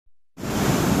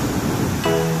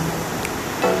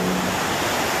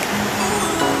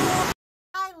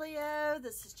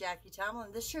this is Jackie Tomlin.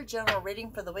 This is your general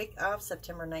reading for the week of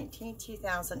September 19,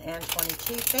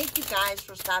 2022. Thank you guys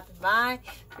for stopping by.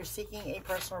 If you're seeking a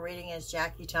personal reading, it's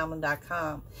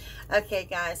JackieTomlin.com. Okay,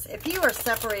 guys, if you are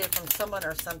separated from someone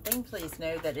or something, please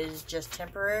know that it is just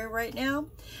temporary right now.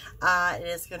 It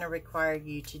is going to require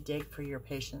you to dig for your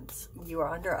patience. You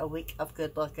are under a week of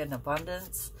good luck and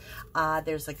abundance.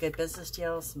 There's a good business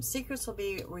deal. Some secrets will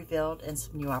be revealed and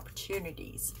some new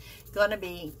opportunities. Going to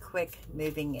be quick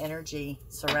moving energy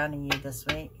surrounding you this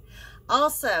week.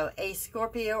 Also, a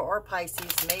Scorpio or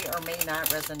Pisces may or may not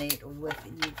resonate with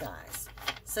you guys.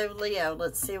 So Leo,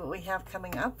 let's see what we have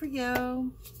coming up for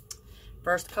you.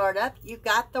 First card up, you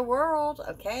got the World.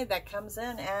 Okay, that comes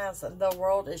in as the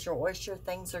world is your oyster.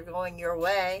 Things are going your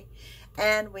way.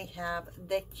 And we have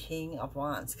the King of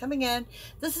Wands coming in.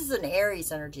 This is an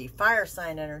Aries energy, fire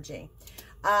sign energy.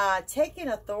 Taking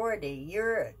authority.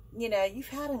 You've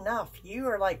had enough. You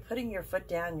are like putting your foot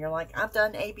down. You're like, I've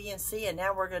done A, B, and C, and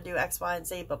now we're going to do X, Y, and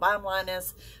Z. But bottom line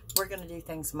is, we're going to do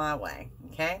things my way.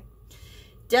 Okay?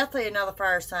 Definitely another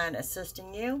fire sign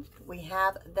assisting you. We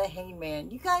have the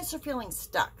Hangman. You guys are feeling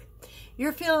stuck.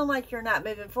 You're feeling like you're not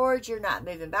moving forward. You're not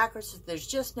moving backwards. There's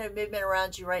just no movement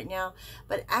around you right now.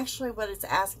 But actually what it's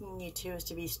asking you to is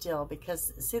to be still.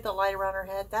 Because see the light around her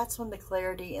head? That's when the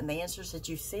clarity and the answers that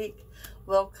you seek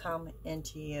will come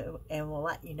into you. And will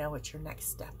let you know what your next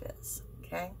step is.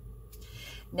 Okay?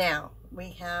 Now, we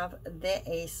have the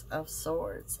Ace of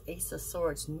Swords. Ace of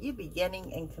Swords, new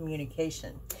beginning and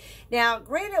communication. Now,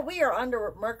 granted, we are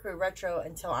under Mercury retro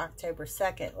until October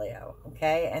 2nd, Leo,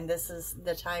 okay? And this is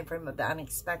the time frame of the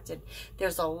unexpected.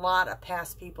 There's a lot of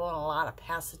past people and a lot of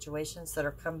past situations that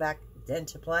are come back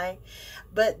into play.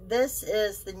 But this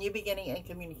is the new beginning and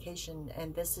communication,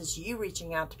 and this is you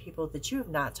reaching out to people that you have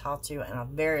not talked to in a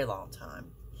very long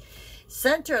time.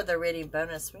 Center of the reading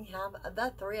bonus, we have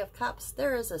the Three of Cups.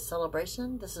 There is a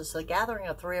celebration. This is a gathering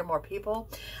of 3 or more people.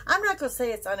 I'm not going to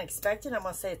say it's unexpected. I'm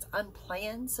going to say it's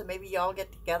unplanned. So maybe y'all get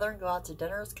together and go out to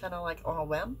dinner. It's kind of like on a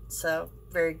whim. So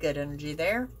very good energy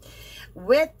there.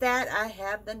 With that, I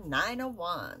have the Nine of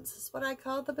Wands. This is what I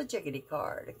call the Bajiggity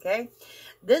card, okay?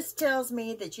 This tells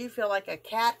me that you feel like a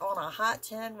cat on a hot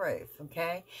tin roof,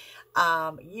 okay?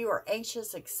 You are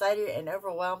anxious, excited, and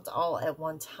overwhelmed all at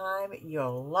one time. You have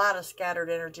a lot of scattered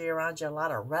energy around you, a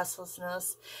lot of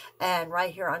restlessness. And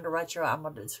right here under retro, I'm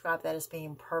going to describe that as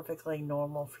being perfectly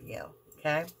normal for you,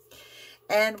 okay?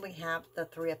 And we have the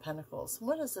Three of Pentacles.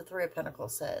 What does the Three of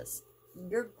Pentacles says?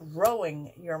 You're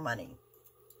growing your money.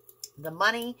 The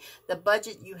money, the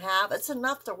budget you have, it's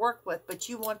enough to work with, but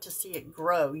you want to see it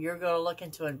grow. You're going to look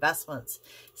into investments,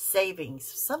 savings.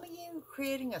 Some of you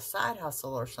creating a side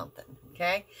hustle or something,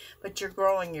 okay? But you're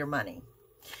growing your money.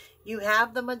 You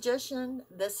have the Magician.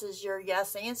 This is your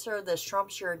yes answer. This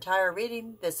trumps your entire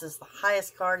reading. This is the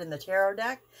highest card in the tarot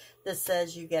deck. This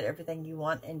says you get everything you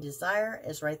want and desire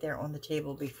is right there on the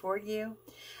table before you.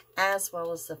 As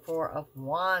well as the Four of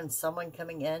Wands, someone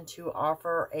coming in to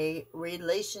offer a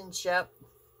relationship.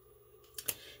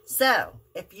 So,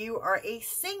 if you are a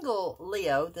single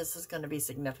Leo, this is going to be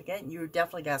significant. You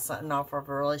definitely got something off of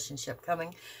a relationship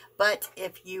coming. But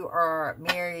if you are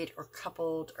married or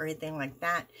coupled or anything like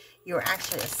that, you're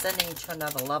actually ascending to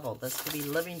another level. This could be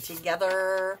living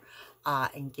together,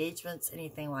 engagements,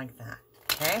 anything like that.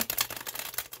 Okay?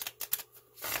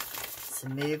 So,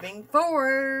 moving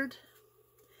forward.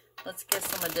 Let's get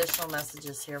some additional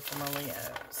messages here from the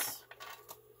Leos.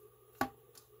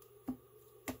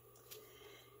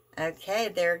 Okay,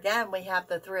 there again, we have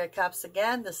the Three of Cups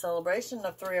again, the celebration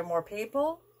of 3 or more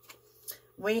people.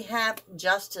 We have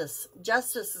Justice.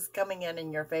 Justice is coming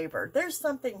in your favor. There's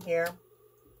something here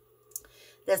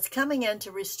that's coming in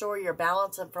to restore your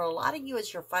balance, and for a lot of you,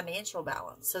 it's your financial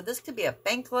balance. So this could be a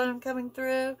bank loan coming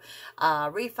through,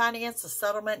 refinance, a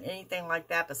settlement, anything like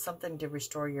that, but something to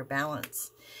restore your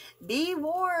balance. Be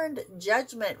warned,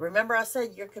 judgment. Remember I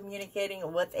said you're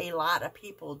communicating with a lot of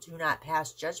people. Do not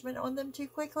pass judgment on them too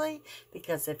quickly,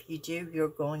 because if you do, you're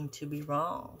going to be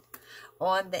wrong.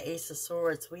 On the Ace of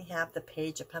Swords, we have the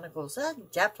Page of Pentacles. I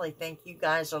definitely think you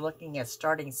guys are looking at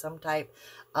starting some type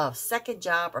of second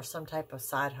job or some type of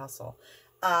side hustle.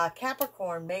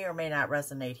 Capricorn may or may not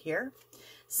resonate here.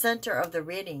 Center of the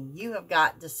reading, you have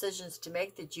got decisions to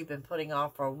make that you've been putting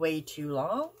off for way too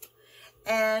long.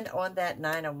 And on that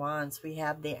Nine of Wands, we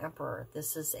have the Emperor.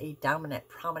 This is a dominant,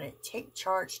 prominent, take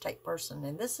charge type person.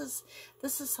 And this is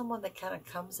someone that kind of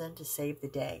comes in to save the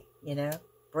day, you know,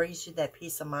 brings you that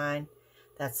peace of mind,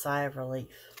 that sigh of relief.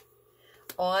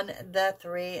 On the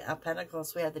Three of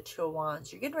Pentacles, we have the Two of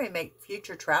Wands. You're getting ready to make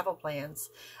future travel plans.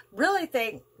 Really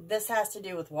think this has to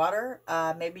do with water.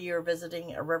 Maybe you're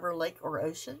visiting a river, lake, or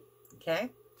ocean.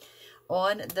 Okay.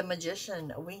 On the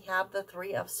Magician, we have the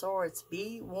Three of Swords.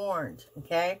 Be warned,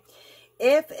 okay?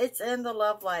 If it's in the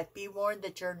love life, be warned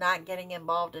that you're not getting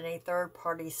involved in a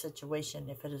third-party situation.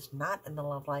 If it is not in the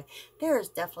love life, there is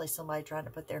definitely somebody trying to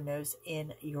put their nose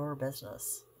in your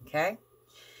business, okay?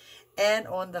 And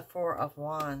on the Four of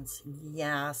Wands,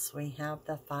 yes, we have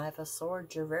the Five of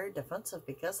Swords. You're very defensive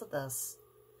because of this.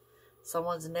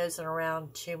 Someone's nosing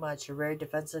around too much. You're very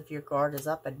defensive. Your guard is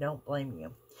up, and don't blame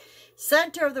you.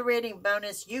 Center of the reading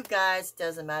bonus, you guys,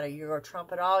 doesn't matter. You're going to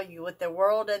trump it all. You with the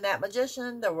world and that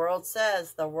Magician, the world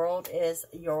says the world is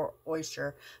your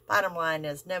oyster. Bottom line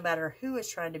is, no matter who is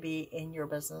trying to be in your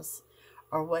business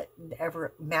or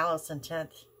whatever malice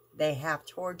intent they have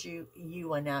towards you, you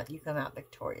come out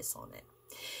victorious on it.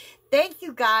 Thank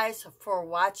you guys for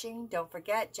watching. Don't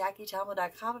forget,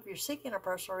 JackieTomlin.com. If you're seeking a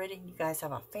personal reading, you guys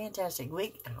have a fantastic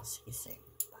week, and I'll see you soon.